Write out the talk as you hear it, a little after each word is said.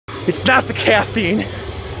It's not the caffeine.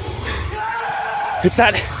 It's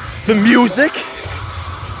not the music.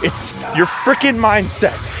 It's your freaking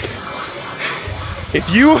mindset. If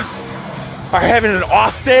you are having an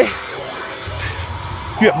off day,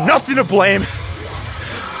 you have nothing to blame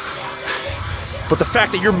but the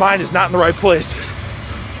fact that your mind is not in the right place.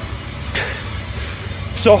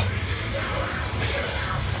 So,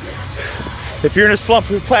 if you're in a slump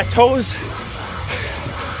with plateaus,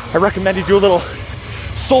 I recommend you do a little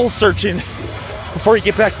soul searching before you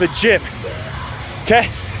get back to the gym, okay?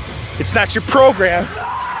 It's not your program.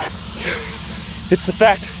 It's the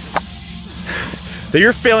fact that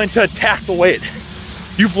you're failing to attack the weight.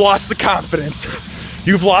 You've lost the confidence.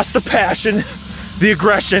 You've lost the passion, the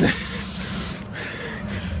aggression.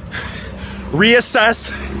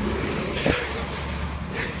 Reassess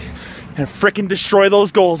and frickin' destroy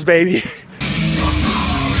those goals, baby.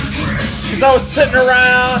 Cause I was sitting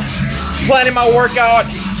around planning my workout,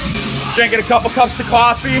 drinking a couple cups of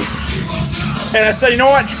coffee, and I said, you know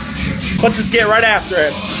what? Let's just get right after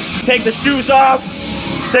it. Take the shoes off,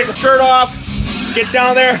 take the shirt off, get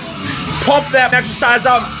down there, pump that exercise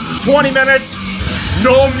out 20 minutes,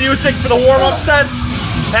 no music for the warm-up sets,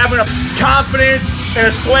 having a confidence and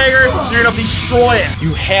a swagger, you're gonna destroy it.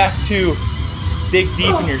 You have to dig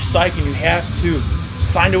deep in your psyche, and you have to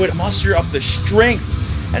find a way to muster up the strength,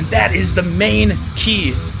 and that is the main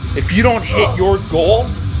key. If you don't hit your goal,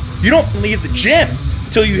 you don't leave the gym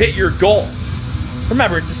until you hit your goal.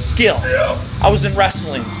 Remember, it's a skill. I was in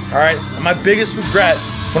wrestling, all right? And my biggest regret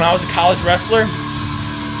when I was a college wrestler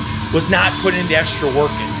was not putting in the extra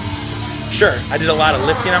work in. Sure, I did a lot of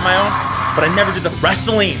lifting on my own, but I never did the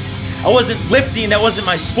wrestling. I wasn't lifting, that wasn't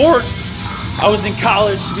my sport. I was in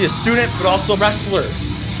college to be a student, but also a wrestler.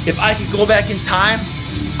 If I could go back in time,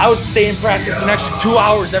 I would stay in practice an extra 2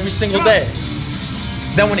 hours every single day.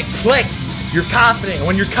 Then when it clicks, you're confident. And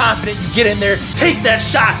when you're confident, you get in there, take that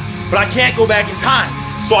shot. But I can't go back in time.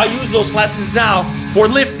 So I use those lessons now for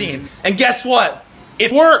lifting. And guess what?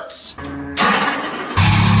 It works.